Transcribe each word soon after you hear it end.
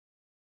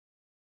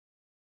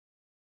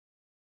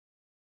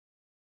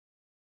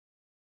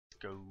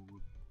go.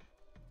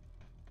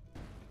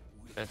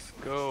 Let's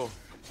go.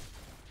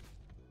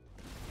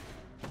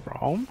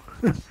 Braum?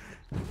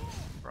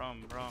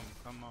 Brom,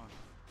 come on.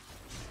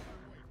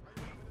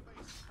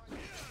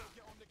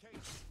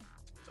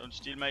 Don't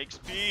steal my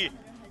XP!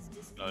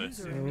 Lol.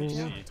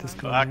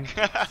 Fuck!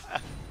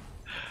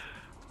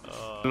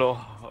 Lol.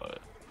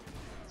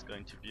 It's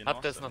going to be an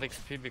Hat das awesome. noch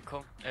XP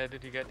bekommen?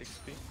 Did you get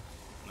XP?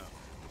 No.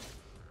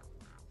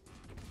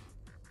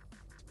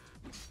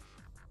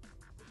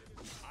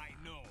 I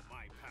know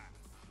my path.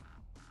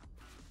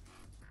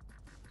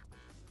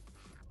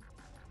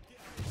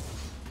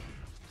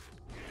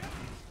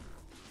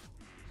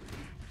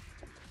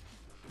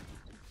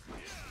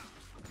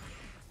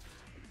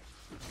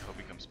 I hope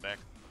he comes back.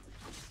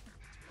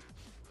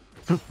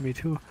 Me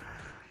too.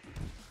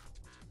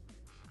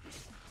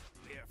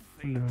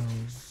 No.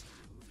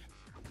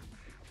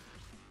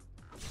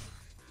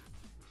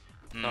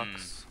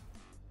 Sucks.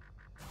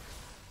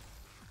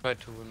 Try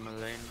to win my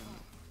lane.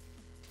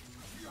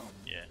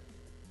 Yeah.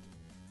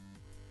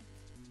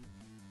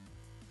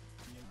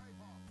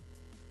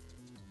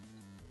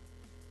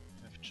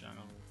 Left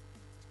jungle.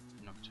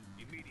 Knocked.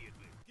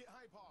 Immediately.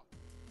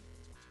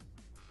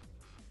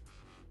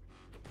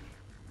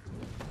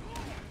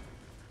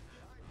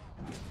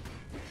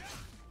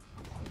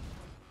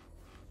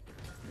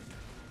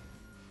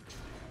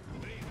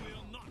 They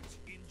will not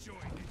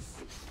enjoy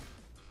this.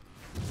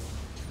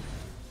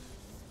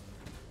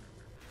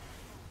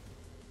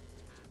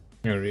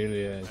 Oh,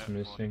 really? Yeah, it's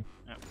missing.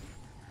 Yeah.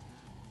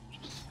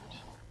 Just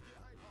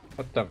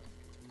What the?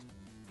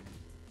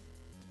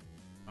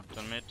 knocked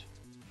on mid.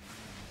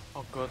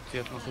 Oh Gott, die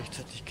hat noch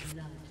rechtzeitig ge...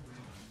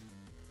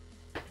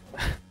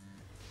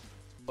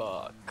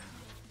 Fuck.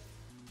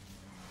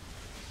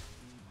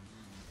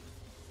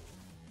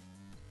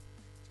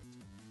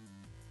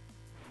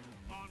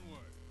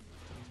 Onward.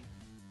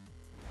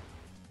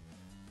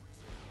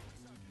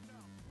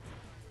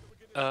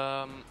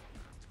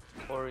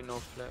 Ori no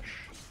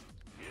flash.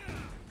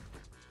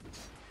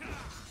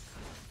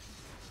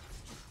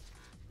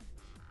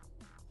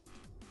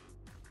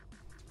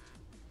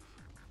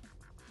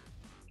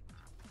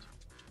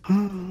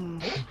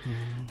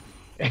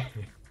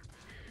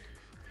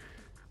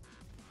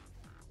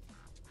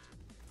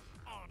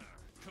 Honor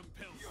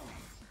compels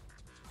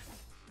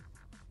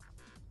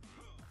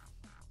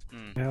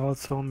me. Yeah,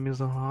 also me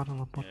so hard on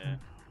the bottom. Yeah.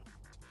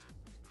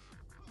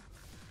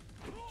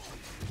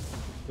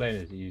 Lane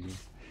is easy.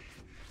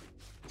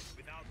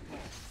 Without pause.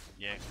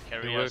 Yeah, He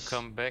carry will us.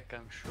 come back,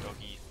 I'm sure.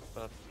 Doggy.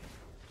 But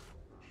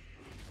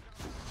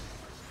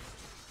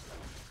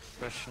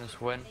question is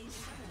when.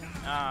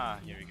 Ah,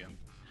 here we go.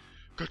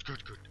 Good,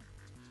 good, good.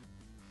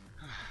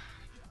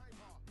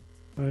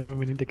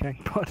 We need the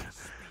gank pot.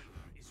 Is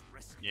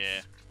resting.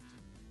 Yeah.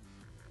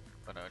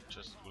 But I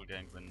just will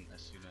gank when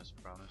as soon as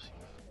promised.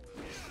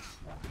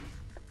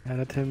 Yeah,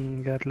 let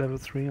him get level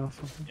 3 or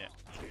something. Yeah.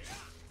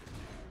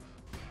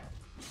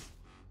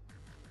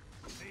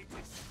 They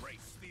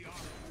disgrace the art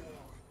of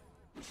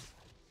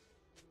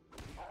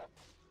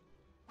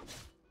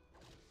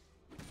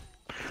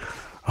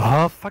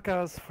war. Oh fuck,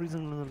 I was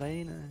freezing in the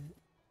lane.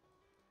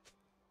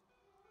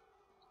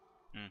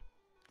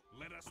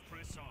 Let us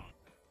press on.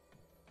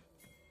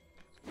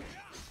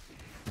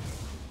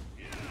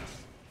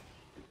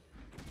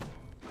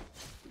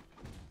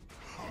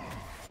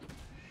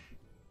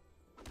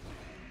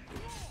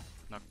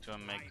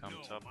 Nocturne may come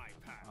know top. my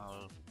path.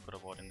 I'll put a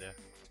ward in there.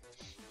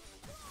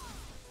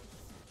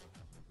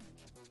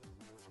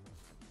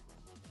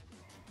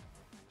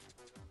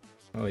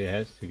 Oh, he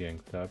has to gank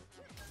top.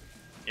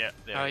 Yeah,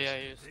 there Oh it is. yeah,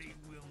 he is. They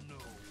will know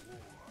war.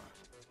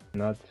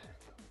 Not.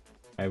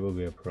 I will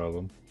be a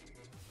problem.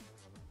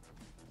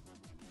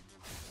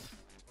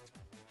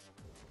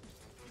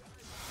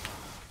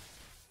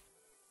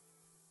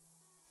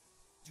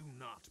 Do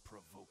not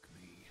provoke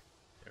me.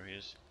 There he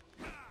is.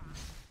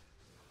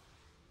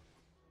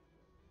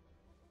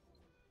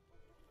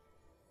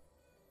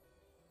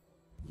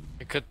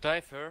 You could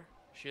dive her.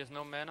 She has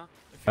no mana.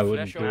 If I you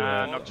wouldn't flash do over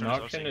Ah, that. the wall- Nocturne's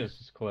also Nocturne here.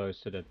 is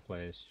close to that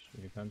place.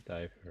 You can't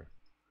dive her.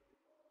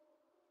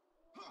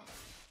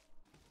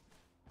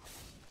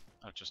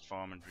 I'll just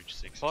farm and reach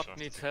 6. Bot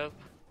needs help.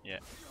 Yeah.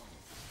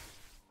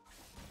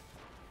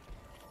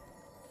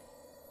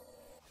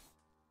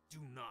 Do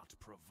not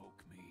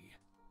provoke me.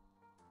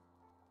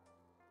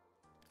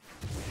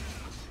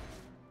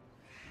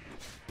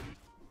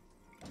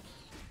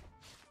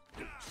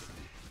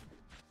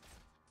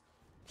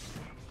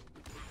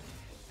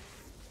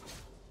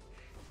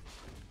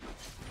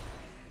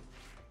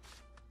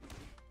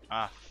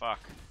 Ah, fuck.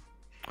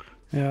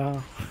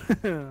 Yeah,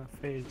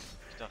 failed.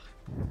 Ich dachte,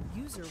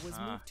 User was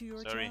moved to your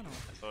sorry. channel.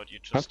 I thought you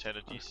just had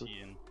a DC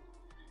in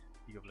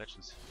League of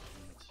Legends.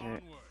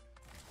 Onward.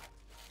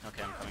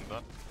 Okay, I'm coming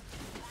bot.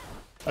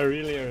 I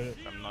really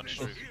I'm not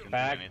sure if you can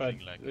back, do but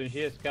anything like he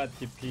has got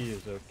TP,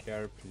 so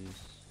care please.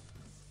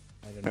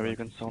 I don't know Maybe you if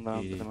can he's slow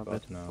down TP them a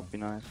bot bit, now. would be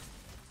nice.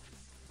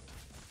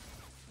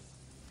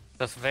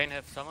 Does Vayne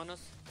have summoners?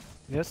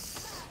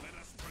 Yes.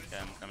 Let us press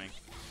Okay, I'm coming.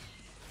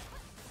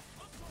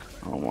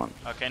 on one.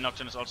 Okay,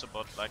 Nocturne is also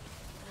bot, like.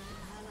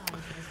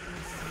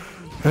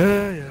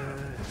 Yeah.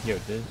 Yo,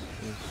 this.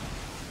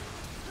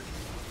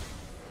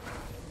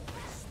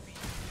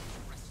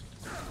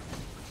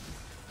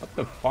 What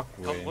the fuck,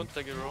 Top Rain?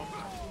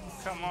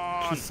 runtergeroamt. Come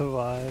on! She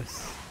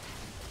survives.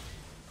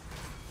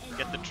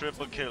 Get the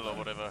triple kill or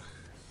whatever.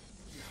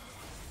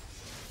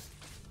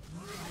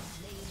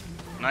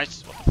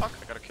 Nice. What the fuck?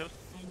 I got a kill.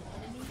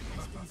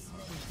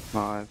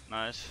 Nice.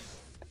 Nice.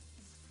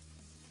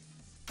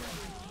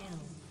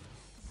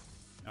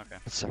 Okay.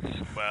 That sucks.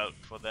 Well,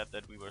 for that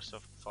we were so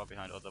far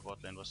behind, or the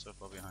bot lane was so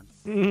far behind.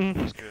 Mm.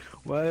 That's good.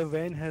 Well,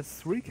 Vayne has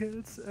 3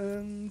 kills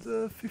and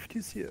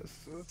 50 CS.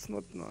 So that's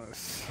not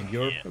nice. And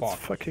you're Yeah. That's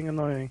fucked. fucking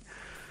annoying.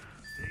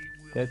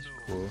 That's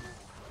cool.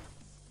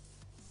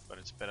 But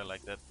it's better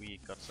like that. We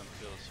got some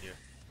kills here.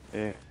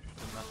 Yeah.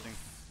 To nothing.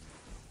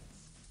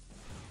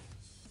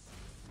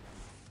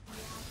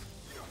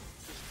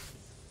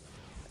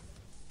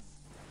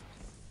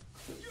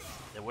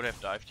 They would have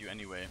dived you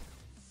anyway.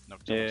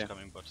 Nocturne was Yeah.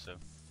 coming, but so.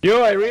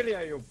 Yo, I really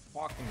are you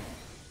fucking.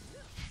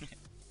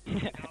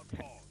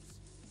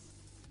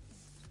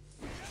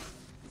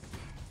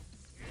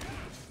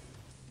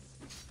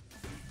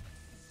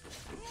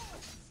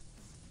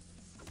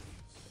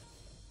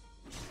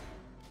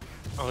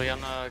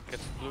 Oriana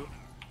gets blue.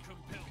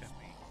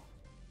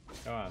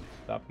 Come on,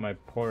 stop my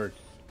port.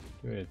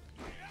 Do it.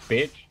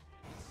 Bitch.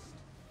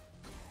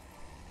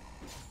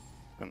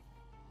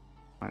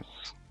 Nice.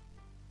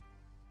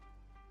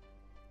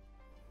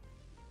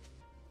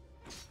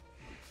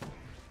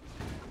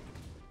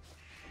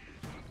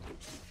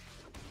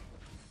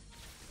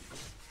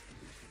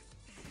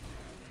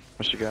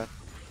 What you got?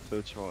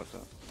 2 swords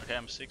Okay,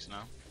 I'm 6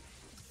 now.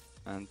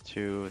 and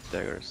 2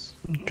 daggers.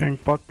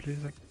 Gank bot, please.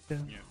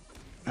 Again.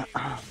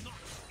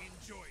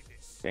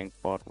 Gank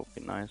bot would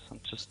be nice. I'm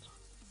just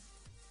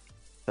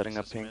setting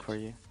up Just ping mid. for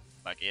you.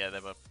 Like, yeah,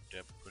 they're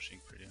pushing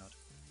pretty hard.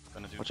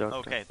 Gonna do. Watch out,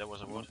 Okay, there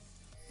was a ward.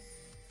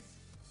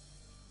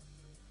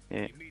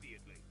 Yeah.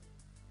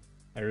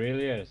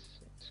 Aurelia is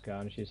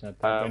gone. She's not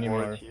top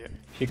anymore. ward here.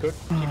 She could.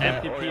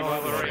 MVP Oh,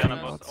 was Oriana Oriana.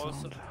 bot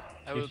also.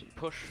 I will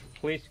push.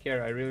 Please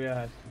care. Aurelia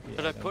has to be.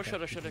 Should I don't push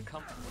think or she should I can.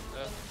 come?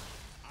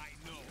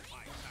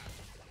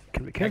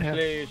 Can we kill her?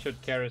 Actually, you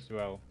should care as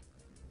well.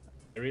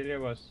 Aurelia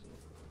was.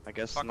 I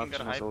guess Fucking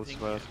Nocturne got is hype also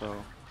ping. as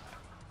well.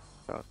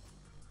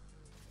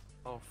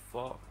 Oh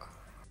fuck.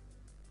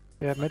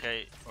 Yeah, mid.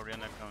 Okay,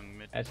 Oriana coming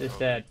mid. As I probably.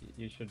 said,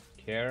 you should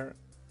care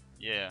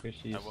Yeah, because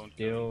she's I won't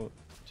still.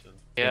 kill.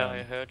 Yeah, Yeah.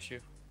 I heard you.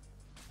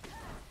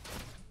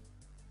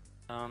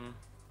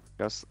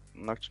 Guess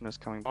Nocturne is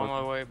coming On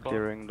my bot, way, bot.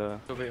 clearing the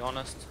To be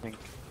honest. pink.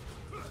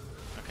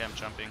 Okay, I'm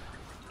jumping.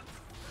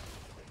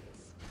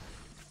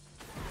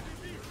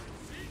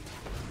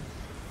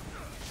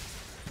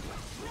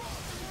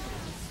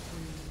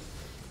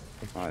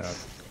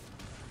 Nice.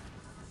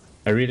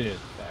 Aurelia is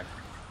back.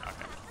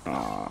 Okay.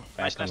 Ah,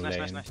 Nice, Back on nice,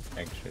 lane, nice, nice.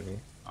 actually.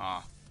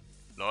 Ah.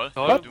 Lol.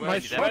 Lol, Don't do do I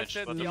any damage.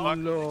 What the fuck?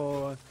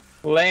 YOLO.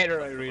 Later,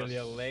 What the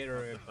Aurelia. fuck? Later.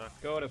 What the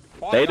fuck? Go the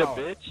fuck Later, out.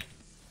 bitch.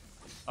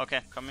 Okay,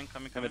 coming.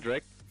 Can we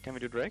Drake? Can we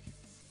do Drake?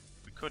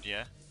 We could,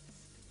 yeah.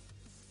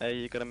 Hey,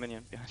 you got a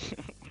minion behind you.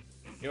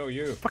 Yo,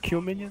 you. Fuck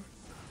you, minion.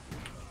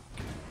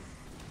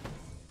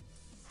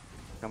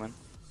 Come in.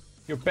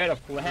 You better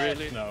flash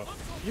Really? now.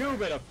 You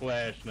better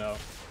flash now.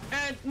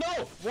 And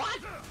no! What?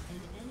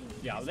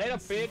 Yeah, later,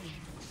 bitch.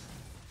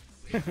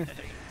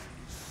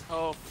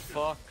 Oh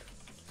fuck.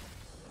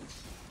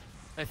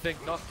 I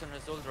think Nocturne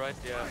is all right.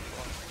 Yeah.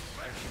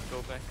 I should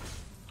go back.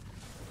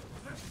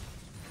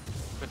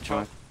 Good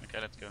job. Okay,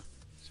 let's go.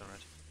 It's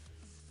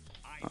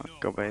alright.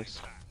 Go base.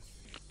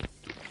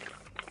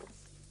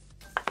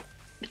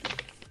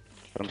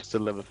 But I'm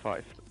still level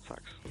 5. That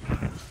sucks.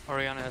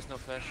 Oriana has no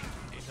flash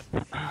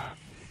either.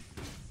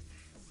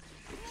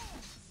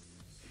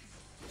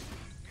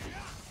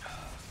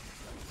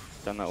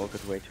 Then I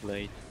ulted way too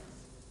late.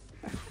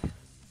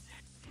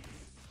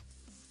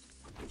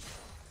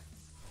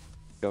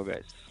 Go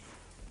guys.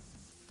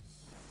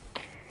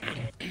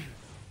 Give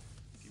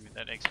me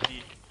that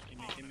XP.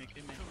 Give me.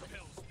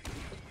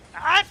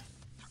 Ah!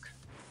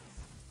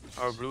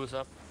 Our blue is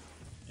up.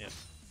 Yes.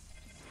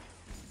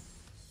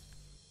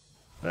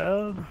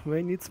 Well,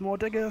 Vayne needs more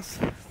daggers.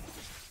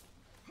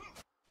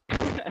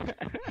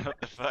 What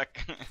the fuck?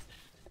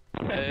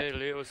 Hey,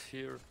 Leo's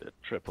here. The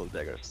triple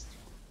daggers.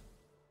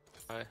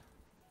 Hi.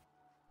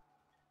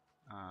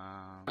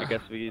 I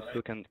guess we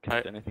still can't do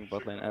anything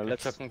bot lane.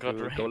 Let's do fucking got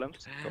ranked.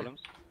 golems. Golems.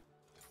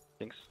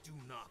 Things. Do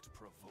not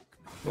provoke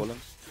me.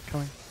 Golems.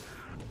 Coming.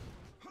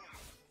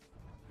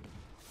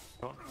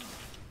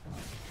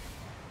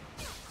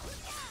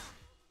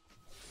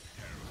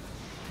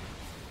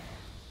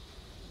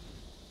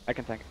 I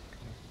can tank.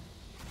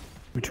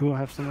 We too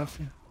have some left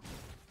here.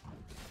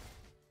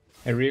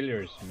 Aurelia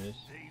is missed.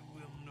 They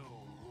will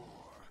know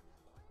war.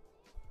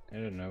 I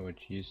don't know what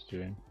she's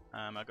doing.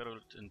 I got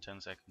ult in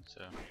 10 seconds,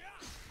 so.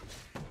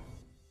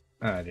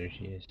 Ah, there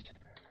she is.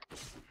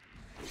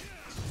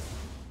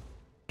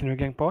 Can we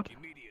gank bot?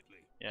 Immediately.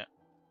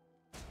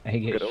 I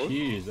guess Good ult.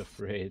 she is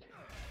afraid.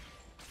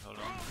 Hold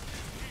on.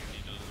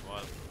 Need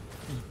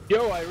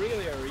Yo, I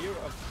really are. You're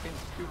a fucking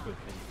stupid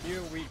thing.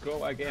 Here we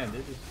go again.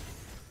 This is.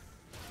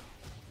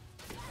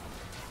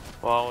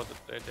 Wow,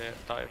 they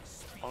dive.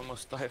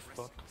 Almost dive,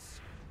 but.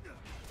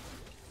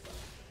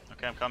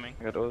 Okay, I'm coming.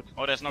 I got ult.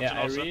 Oh, there's Nocturne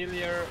Yeah, also.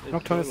 Aurelier is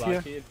Nocturne so is here.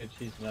 lucky that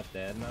she's not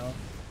dead now.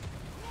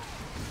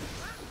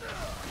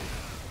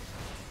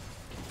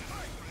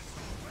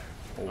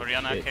 Oh,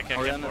 Orianna, shit.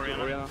 Orianna.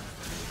 Orianna.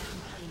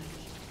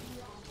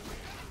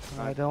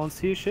 I don't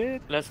see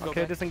shit. Let's go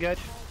Okay, back. disengage.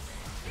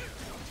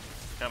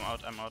 Okay,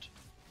 I'm out.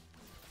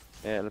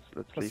 Yeah, let's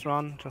Just leave.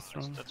 run, just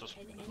run. That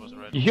was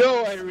right.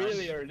 Yo,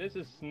 Aurelier, this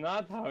is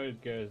not how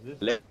it goes. This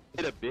is...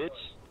 Little bitch.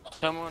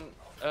 Someone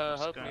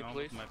What's help going me, on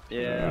please. with my-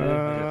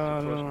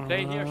 Yeah.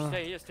 Stay here,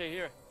 stay here, stay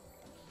here.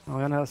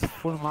 Orianna has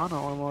full mana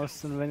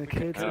almost, and when it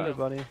kills kill them.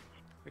 everybody.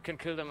 We can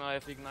kill them. I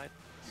have ignite.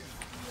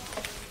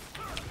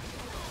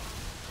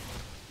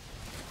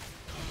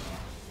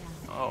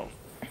 Oh,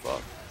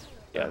 fuck.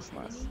 Yeah, it's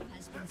nice.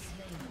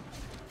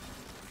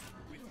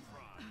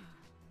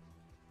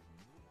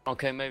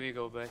 Okay, maybe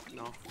go back.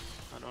 No,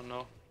 I don't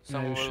know.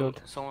 Yeah, you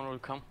should. Someone will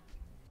come.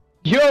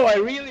 Yo,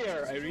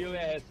 Aurelier! Aurelier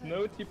has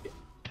no TP.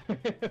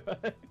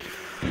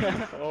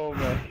 Oh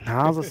man.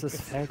 Nasus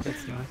is fake,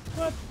 that's nice.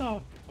 What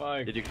the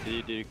fuck?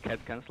 Did you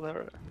cancel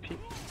her? P?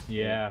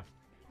 Yeah.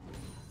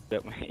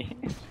 That way.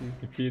 She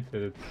defeated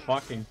its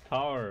fucking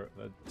tower,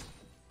 but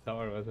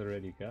tower was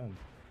already gone.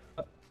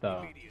 What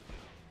the?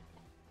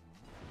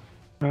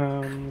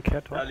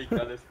 Cat top. liegt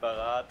alles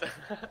parat.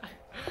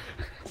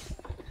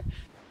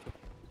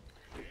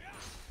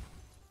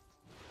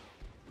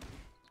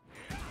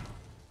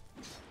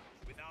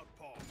 Without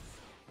pause.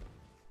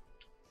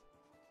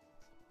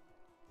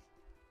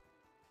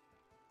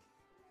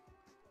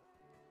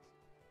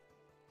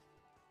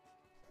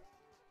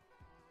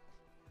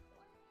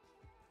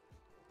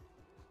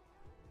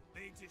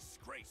 They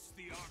disgrace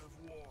the art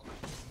of war.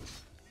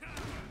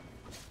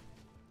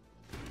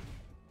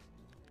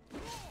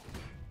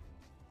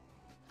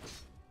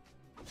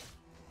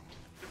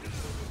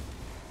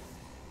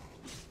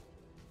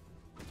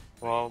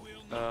 Wow.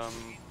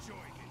 Enjoy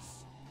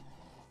this.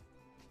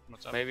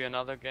 What's up? Maybe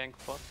another gank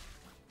bot.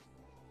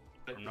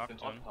 Vielleicht Knocked den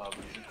Ort him. haben,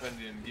 den können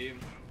wir ihm geben.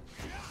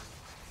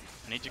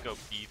 I need to go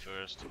B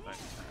first. Like,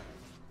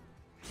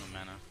 no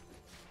mana.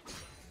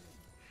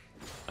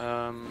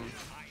 I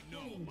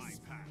know my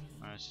path.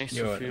 Nice. Nicht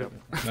Yo, so viel.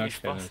 not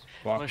Spaß.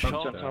 gonna Mal fuck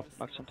schauen. On top,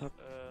 Max on top.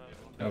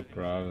 No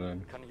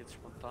problem. Kann ich jetzt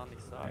spontan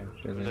nicht sagen. Ja,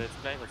 Ich will really.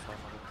 jetzt gleich was sagen.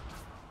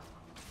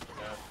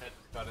 Der Pet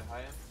ist gerade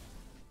high.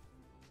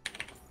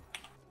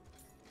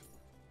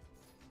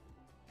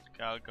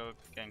 Okay, I'll go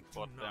gank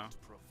bot there. Not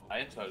provoke.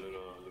 Einteil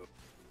oder?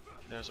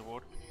 There's a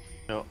ward.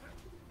 Ja.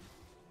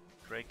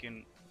 Drake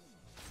in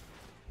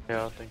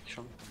Ja, denke ich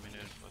schon. a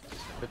minute.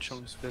 But Wird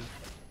schon spielen.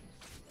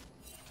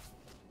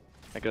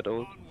 I got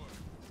ult.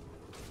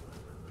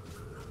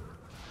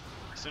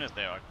 as soon as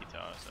they are key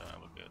towers, I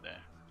will go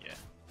there. Yeah.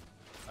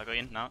 I'll go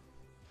in now.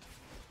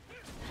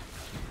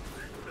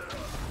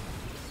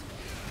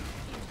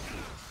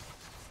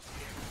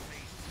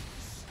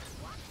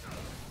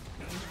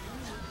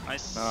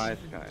 Nice. Nice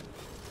guys.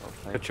 Well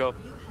played. Good job.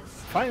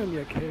 Finally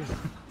a kill.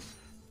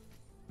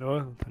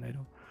 No, tornado.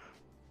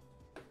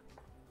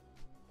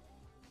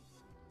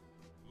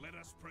 Let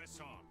us press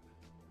on.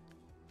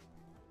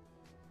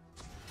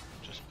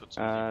 Just put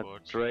some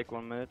keyboards. Drake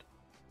 1 minute.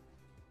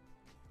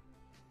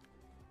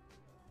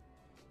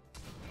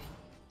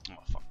 Oh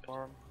fuck that.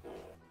 Farm.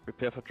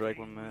 Prepare for Drake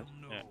 1 minute.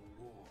 No Yeah.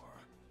 war.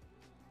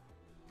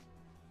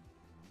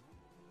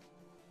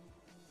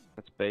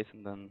 Let's base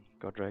and then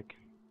go Drake.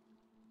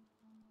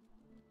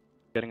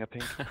 Getting a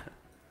ping.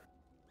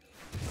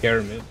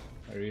 Scare mid.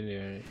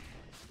 Aurelier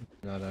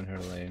not on her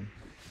lane.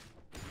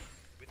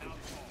 Without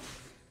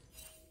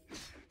pause.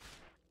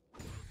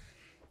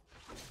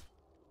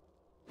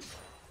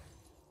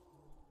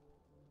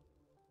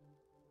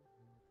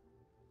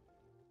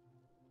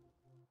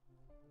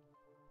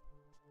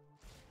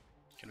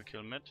 Can we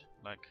kill mid?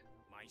 Like,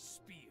 My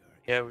spear.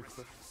 Yeah, we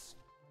could.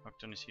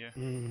 Nocturne is here.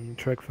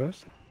 Track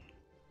first.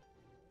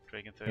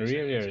 Drake in 30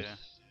 Aurelier seconds, is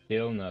yeah.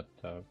 still not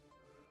top.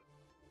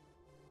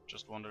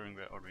 Just wondering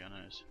where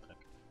Orianna is. Like,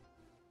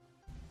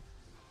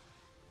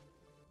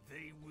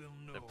 They will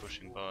know. they're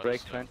pushing war. bot.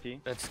 Drake so-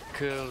 20. Let's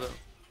kill them.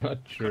 Not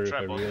sure if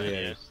trap on Aurelier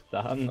there, is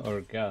stun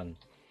or gun.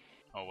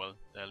 Oh well,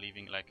 they're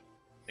leaving. Like,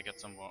 they got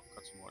some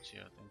wards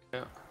here, I think.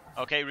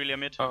 Yeah. Okay, really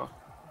mid. Oh.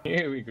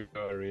 Here we go,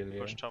 Aurelier.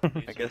 Push top,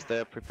 please. I guess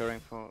they're preparing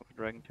for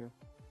Dragon 2.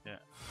 Yeah.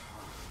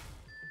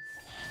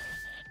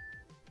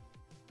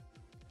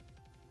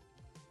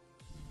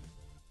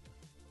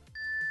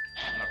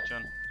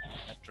 Nocturne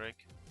at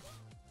Drake.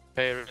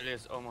 Hey, really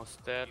is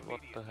almost dead.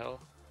 What the hell?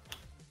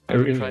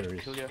 Aurelier Try to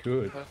is kill you.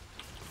 good.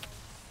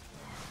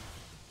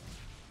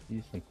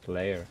 Decent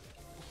player.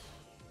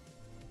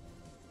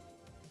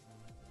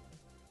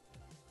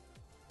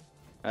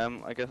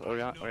 I guess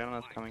Orianna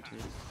is coming to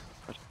you.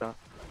 Watch out.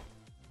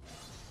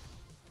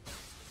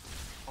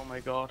 Oh my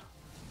god.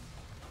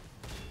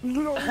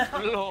 No.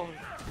 Lol.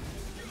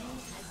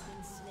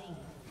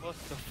 What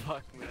the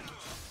fuck, man?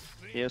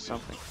 Here's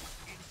something.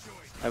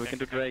 We can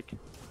do Drake. Do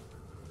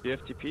you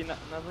have TP,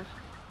 Nazis?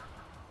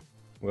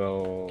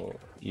 Well,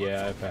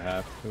 yeah, if I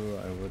have to,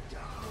 I would.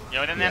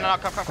 Yeah, no,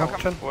 come.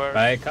 Auction. Where?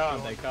 I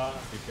can't because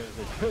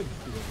I could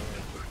do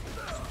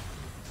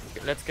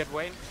it. Let's get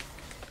Wayne.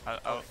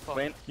 I'll Fuck.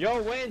 Wayne.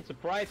 Yo, Wayne,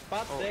 surprise,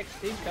 spot 6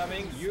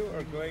 incoming. You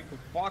are going to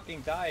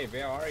fucking die.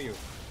 Where are you?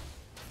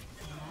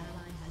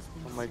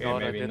 Oh my Okay, god,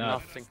 I maybe did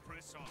not. nothing.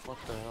 What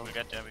the hell? we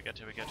get there.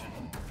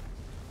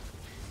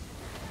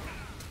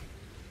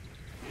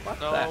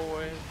 What's No that?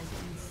 way.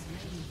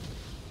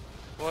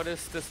 What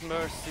is this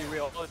mercy? We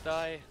all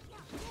die.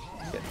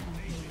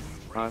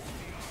 Nice.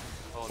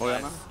 Oh,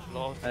 Orianna? nice.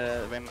 Lord,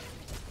 Wayne.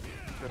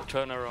 good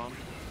turnaround.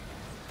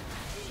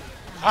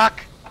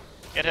 Fuck!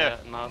 Get her!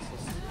 Yeah,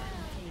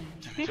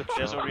 Narcissus.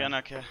 There's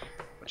Orianna care.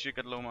 But she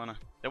got low mana.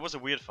 That was a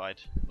weird fight.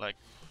 Like,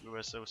 we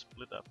were so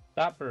split up.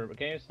 Stop her.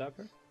 Can you stop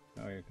her?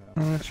 No, you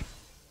can't.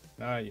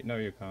 No,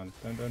 you can't.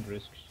 Don't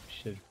risk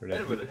shit for that.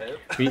 That would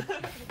help.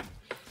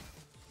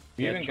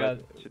 We Yeah, even try got.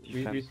 to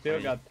We defend.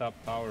 still got top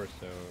power,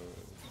 so.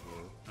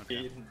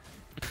 Okay.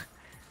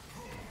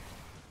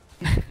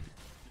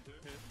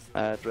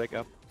 Drake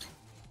up.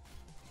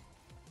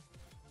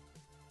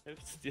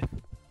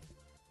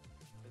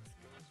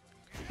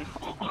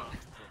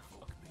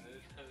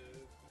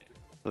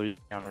 So you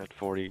counted at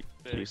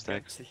 42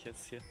 stacks. sich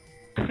jetzt hier.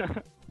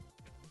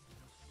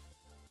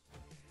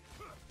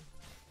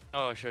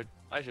 Oh,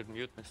 I should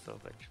mute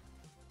myself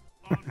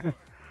actually.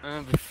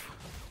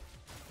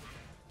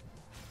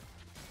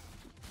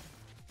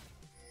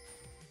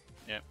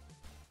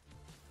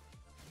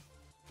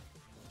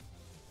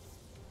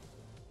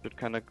 Good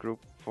kind of group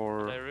Are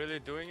for. they really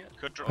doing it?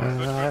 Good I draw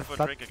have for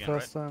that Drake again, right?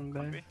 first time,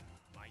 Could babe. be?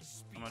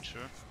 I'm not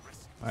sure.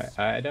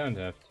 I don't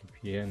have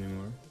TP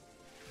anymore.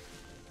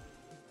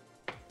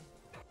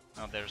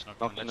 No, there's no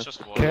point. Let's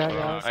just walk. Okay,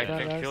 I yeah,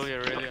 can guys. kill you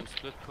really and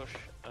split push.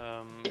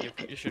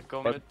 You should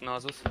go But- mid,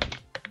 Nasus.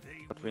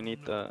 But we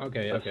need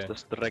Okay, okay.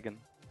 this dragon.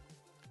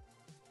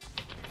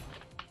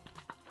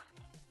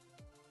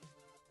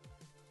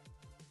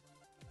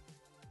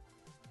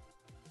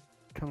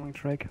 Coming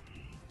Drake.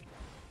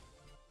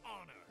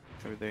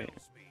 Maybe they.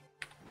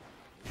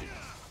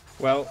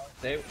 Well,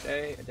 they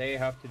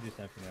have to do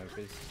something now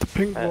because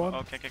Ping Uh, ward.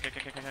 Okay.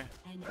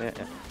 Yeah.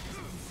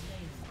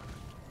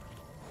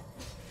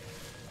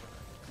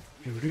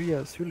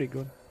 Irelia is really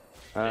good.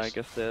 I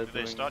guess they're Do they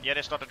doing. start? Yeah,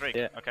 they started Drake.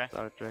 Yeah. Okay.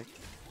 Start Drake.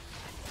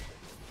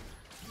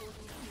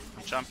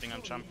 I'm jumping.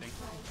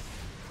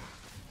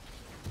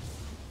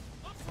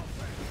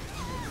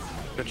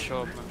 Good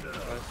shot, man.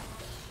 Right.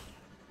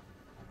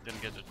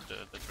 Didn't get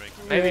the Drake.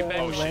 Maybe Yeah, back.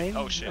 Oh, shit. Wayne.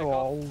 Oh, shit.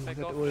 Oh, Back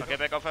that off. ult. Okay,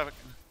 back off.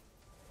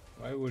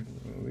 why would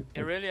we?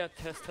 Irelia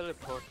has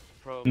teleport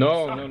problems.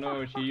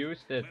 No, she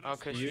used it.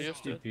 Okay, she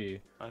used it. TP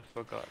I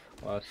forgot.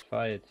 last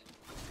fight.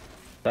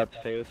 That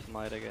fails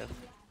might, I guess.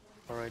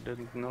 Or I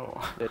didn't know.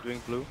 They're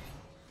doing blue.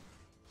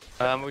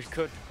 We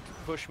could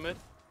push mid.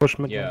 Push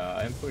mid. Yeah,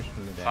 I'm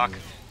pushing the Fuck.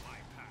 damage.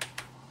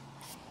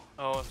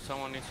 Oh,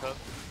 someone needs help.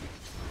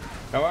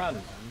 Come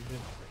on.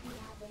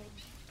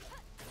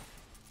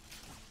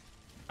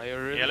 Are you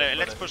really? Yeah,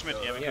 let's push mid.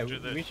 Yeah, we Yeah, can do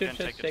the. we should can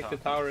just take take the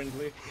tower and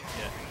leave.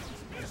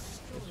 Yeah,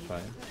 It's fine.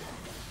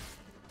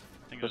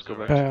 I think it Let's was go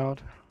alright. back. Pay out.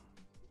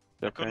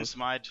 I Okay. couldn't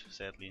smite,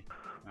 sadly.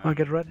 I'll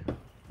get red.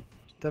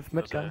 Death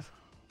mid, Those are- guys.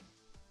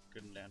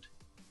 Couldn't land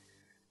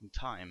in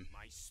time.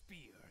 My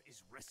spear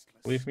is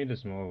restless. Leave me the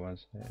small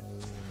ones.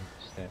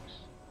 Steps.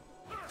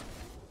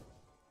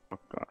 Oh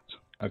god.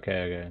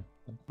 Okay.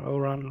 Oh,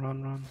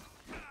 run.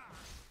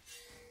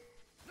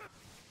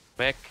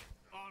 Back.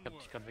 Ich hab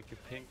dich grad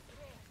weggepinkt.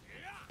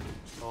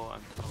 Oh,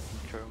 I'm talking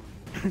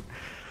German.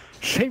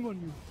 Shame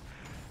on you.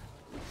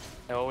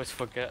 I always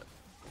forget.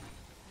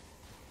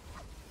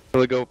 Will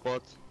we go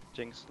bot?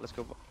 Jinx, let's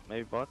go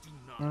maybe bot.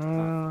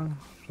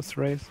 Just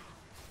raise.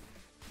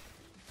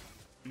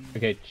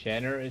 Okay,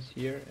 Channer is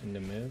here in the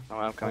mid Oh,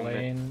 I'm coming mid.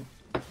 lane.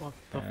 What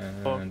the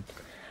fuck? And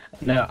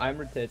no, I'm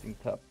rotating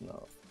top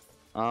now.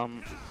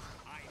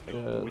 We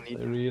It's need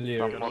really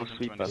some early. more 20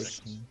 sweepers.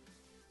 seconds.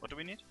 What do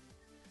we need?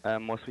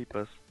 More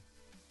sweepers.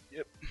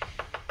 Yep.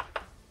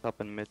 Top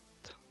and mid.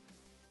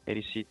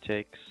 ADC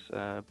takes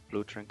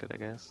blue trinket, I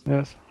guess.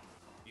 Yes.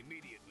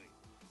 Immediately.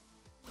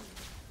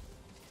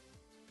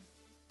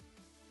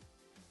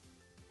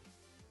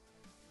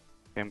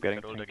 Okay, I'm getting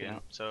Got ult trinket again.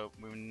 now. So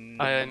we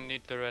need. I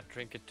need the red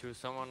trinket too.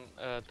 Someone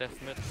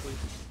death mid, please.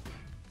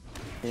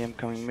 Yeah, I'm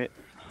coming mid.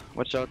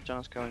 Watch out,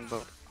 John's coming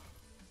bot.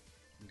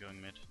 I'm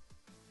going mid.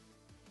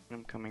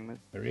 I'm coming mid.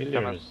 Really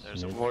Come on, is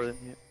there's a mid. Ward in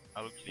here.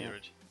 I will clear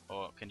it.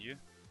 Or can you?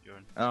 You're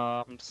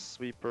in.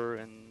 Sweeper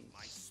in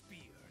My spear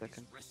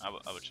second. is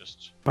restless. I will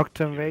just.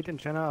 Nocturne, Wade, and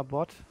Jenna are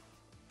bot.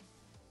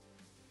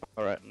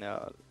 Alright,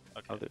 now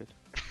I'll Okay. do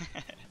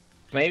it.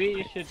 Maybe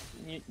you should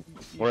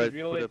Or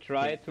really put a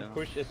try pink to down.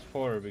 push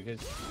S4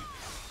 because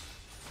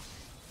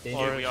they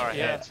Or need, we are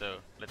yeah, ahead, so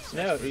let's.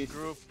 No, it,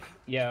 Group.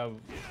 yeah,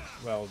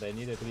 well they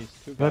need at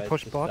least two We'll guys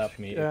push to bot. stop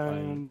me if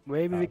I'm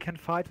Maybe we out. can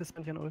fight with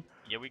Pantheon ult.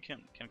 Yeah, we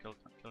can kill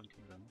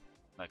them.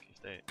 Like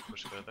if they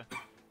push further.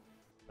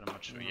 But I'm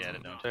not sure. Yeah, they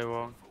don't. They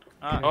won't.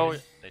 Ah, Oh,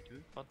 they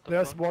do. what the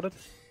There's fuck? warded.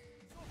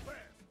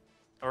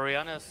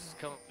 Oriana's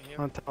coming here.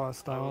 And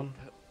tower's I will down.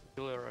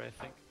 kill her, I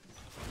think.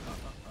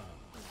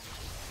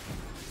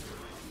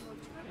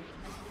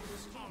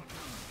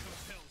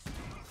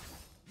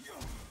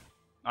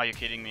 Are you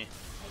kidding me?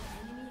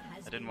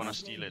 I didn't want to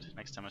steal it.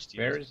 Next time I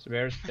steal it.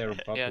 Where's their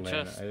bot Yeah, lane?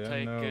 just I don't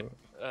take know. it,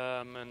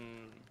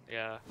 and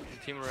yeah, in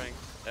team rank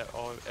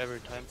every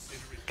time.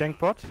 Gank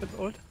bot with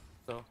ult.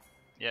 So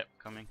Yep,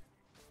 coming.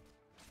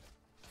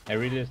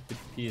 Aurelia's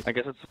DP is I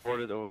guess it's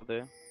warded over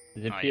there.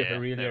 the Oh, DP yeah, of they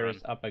Aurelia run.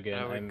 is up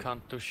again. we I'm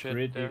can't do shit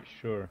pretty there.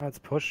 sure. Let's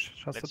push.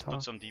 Just Let's the tower.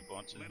 put some deep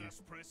wards in here.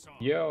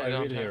 Yo, I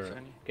don't Aurelia, have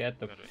any. get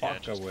the Yeah,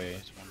 fuck just away.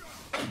 this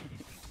one.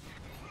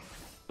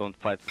 Don't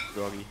fight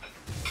doggy.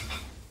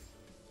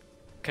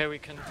 Okay, we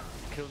can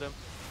kill them.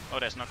 Oh,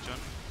 there's Nocturne.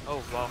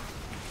 Oh wow.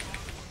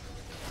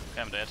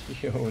 Okay, I'm dead.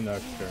 Yo,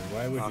 Nocturne,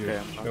 why would Okay, you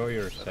I'm show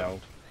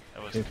yourself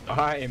That was if dumb.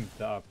 I'm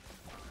top?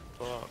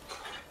 Fuck.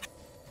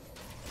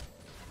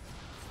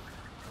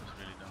 That was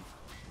really dumb.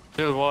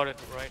 Still warded,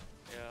 right?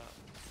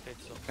 Yeah.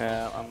 It's so.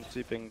 Yeah, I'm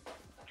sweeping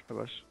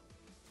Trabush.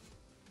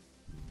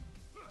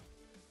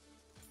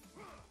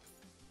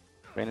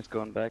 Vayne is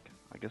going back.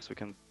 I guess we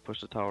can push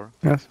the tower.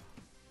 Yes.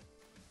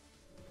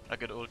 I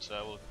got ult, so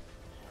I will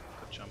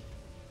good jump.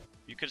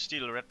 You could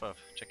steal a red buff.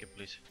 Check it,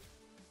 please.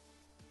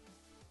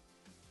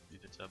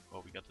 If it's up.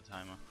 Oh, we got the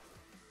timer.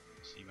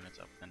 See when it's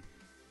up then.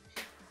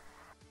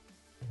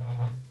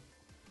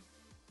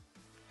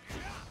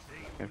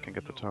 Yeah, we can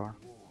get the tower.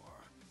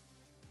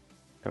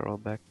 They're all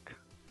back.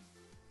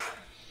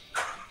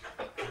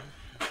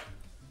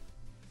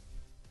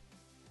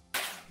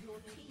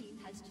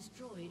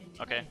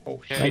 Okay. Oh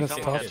Okay, shit! Minus come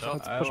top. on, Let's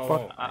top. push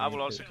bot. I will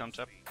need also to- come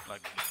top,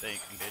 like if they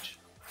engage.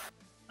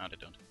 No, they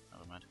don't.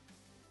 Never mind.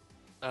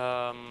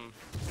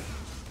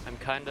 I'm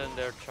kinda in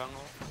their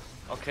jungle.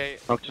 Okay,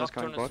 Nocturne's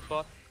Nocturne coming is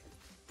spot.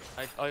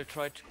 I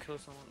tried to kill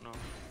someone. No,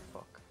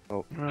 fuck.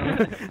 Oh.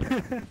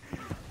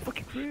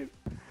 Fucking creep.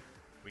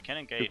 We can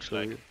engage,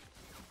 like.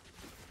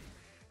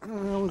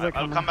 Was I'll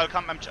come,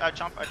 I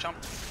jump.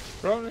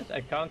 Problem is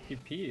I can't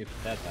TP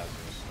if that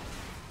happens.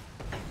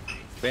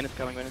 Vayne is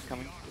coming, Vayne is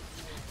coming.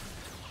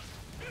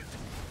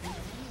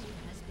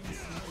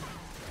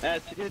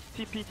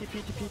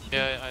 TP.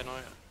 Yeah, I know.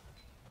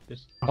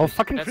 Just Oh,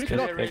 fucking Let's creep kill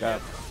lock. Aurelia.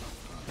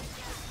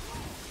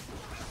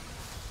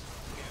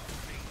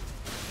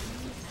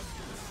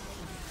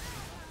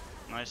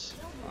 Nice.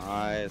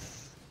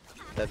 Nice.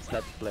 That's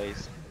that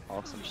place.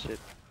 Awesome shit.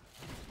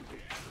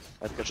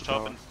 Let's get Push the top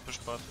tower. and push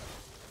bot.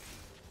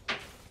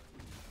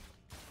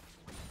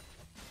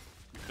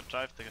 You could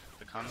drive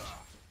the cunt.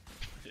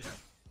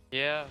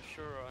 Yeah,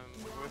 sure,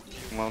 I'm with you.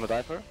 You wanna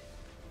die for her?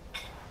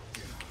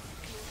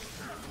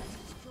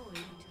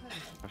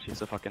 Oh,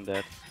 she's a fucking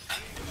dead.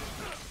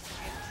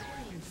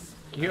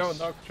 Yo,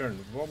 Nocturne,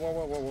 whoa,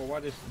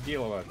 what is the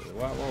deal about it?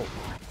 Whoa.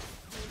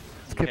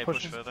 Keep Okay, push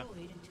pushing. further.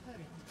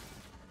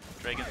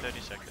 Drake in 30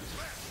 seconds.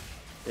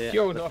 Yeah,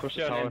 Yo, let's push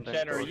the Nocturne tower and then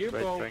Jenner, go you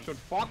straight both drink. should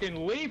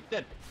fucking leave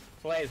that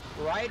place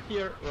right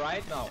here,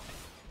 right now.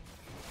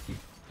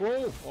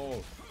 Bro,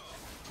 oh.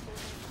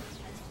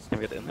 Can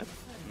we get in it?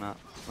 No.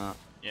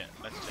 Yeah,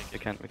 let's take We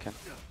it. can.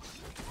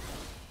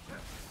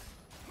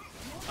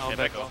 I'll Okay,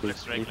 back back off. off.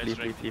 Let's Drake, let's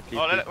Drake. Leave.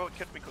 Oh,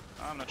 we could.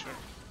 I'm not sure.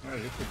 No,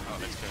 you could Oh,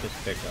 let's go.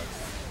 just back up.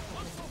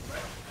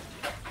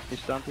 He's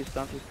stunned.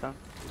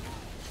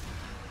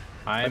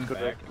 I'm Let's go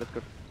back. Drake.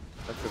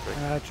 Let's go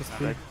Drake. Just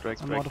be.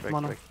 Drake. I'm out of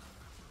mana.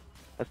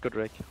 Let's go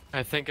Drake.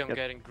 I think I'm Yep.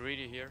 getting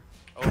greedy here.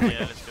 Oh yeah,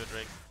 let's go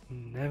Drake.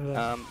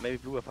 Never. Maybe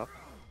blue up.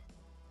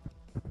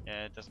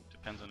 Yeah, it doesn't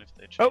depends on if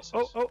they chase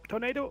Oh, us.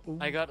 tornado. Ooh.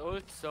 I got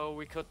ult, so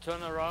we could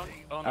turn around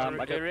on I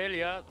got-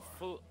 Aurelia.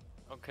 Full.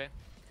 Okay.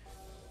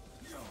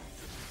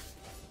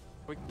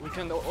 We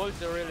can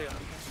ult Aurelia.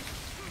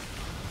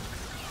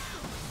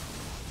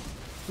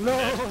 No.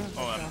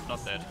 Oh, I'm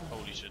not dead.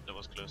 Holy shit, that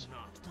was close.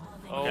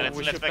 Oh, Okay, we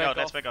let's should back out.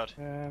 Let's off. back out.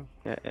 Yeah.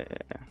 Yeah.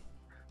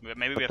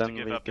 Maybe But we have to then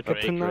give we up the give up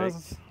Drake. Captain Drake.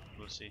 Naz.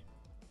 We'll see.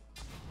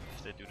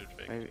 If they do the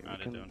Drake. Maybe No, we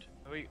they can- don't.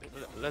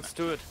 Let's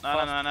do it.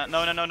 No.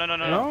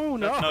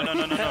 No.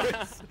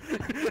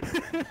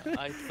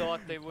 I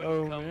thought they would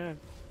Oh come. man.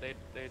 They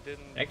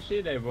didn't.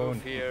 Actually, they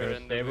won't, here because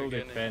in the they will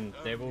beginning. defend.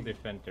 They will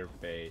defend their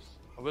base.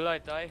 Will I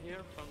die here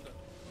from the?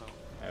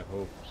 No. I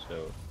hope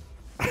so.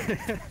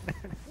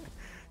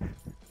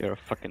 You're a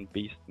fucking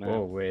beast, man.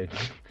 Oh wait.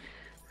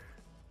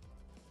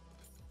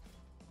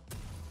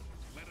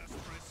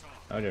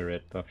 Oh, the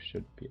red buff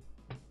should be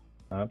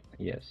up.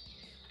 Yes.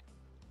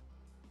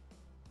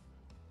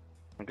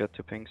 I got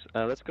 2 pings.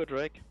 Let's go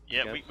Drake.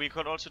 Yeah, Yes. we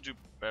could also do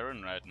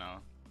Baron right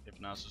now. If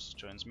Nasus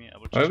joins me, I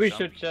will just Or we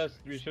jump. should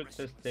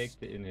just take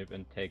the inhib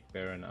and take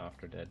Baron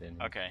after that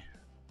inhib. Okay.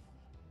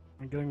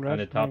 I'm getting On red.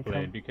 the top Okay.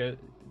 lane, because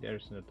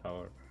there's no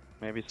tower.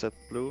 Maybe set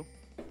blue.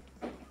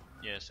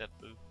 Yeah, set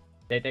blue.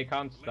 They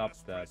can't stop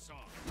that.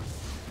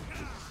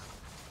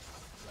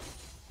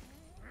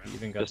 You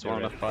even got Just the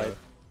wanna red fight. buff.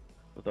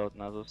 Without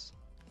Nasus.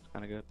 It's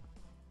kinda good.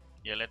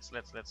 Yeah, let's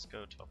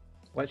go top.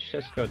 Let's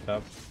just go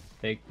top.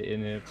 Take the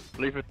inhib.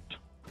 Leave it.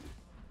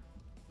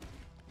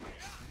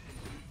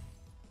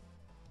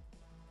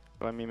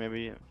 By me,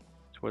 maybe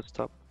towards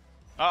top.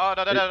 Oh,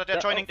 they're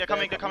joining, they're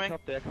coming. They're coming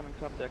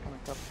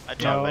top. I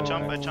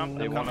jump.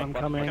 They I'm want coming.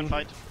 up We can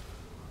fight.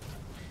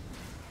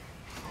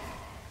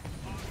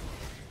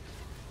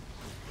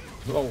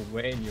 Oh,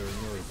 Wayne, you're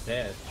nearly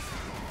dead.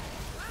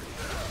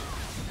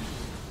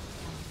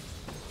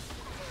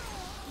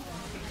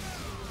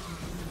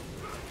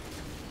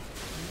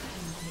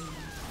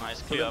 Nice,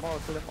 Kill clear them up. all,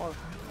 kill them all.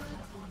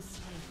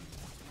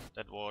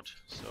 That ward,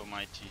 so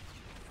mighty.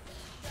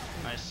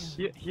 Nice.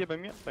 Here by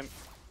me.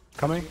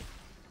 Coming.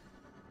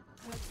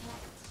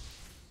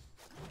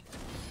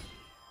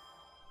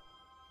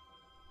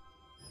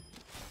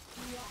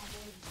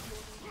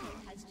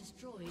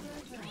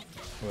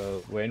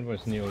 Well, Wayne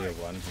was nearly a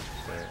one.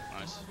 So.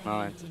 Nice.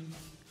 Nice.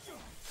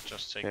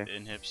 Just take Okay. the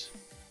inhibs.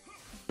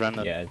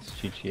 Random. Yeah, it's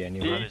GG That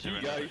anyway. is a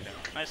random. Okay.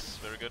 Nice,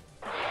 very good.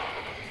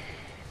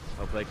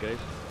 Well played, guys.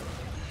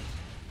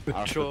 Good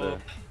After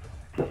job.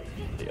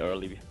 the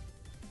early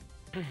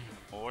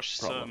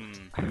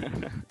Awesome.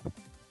 problem.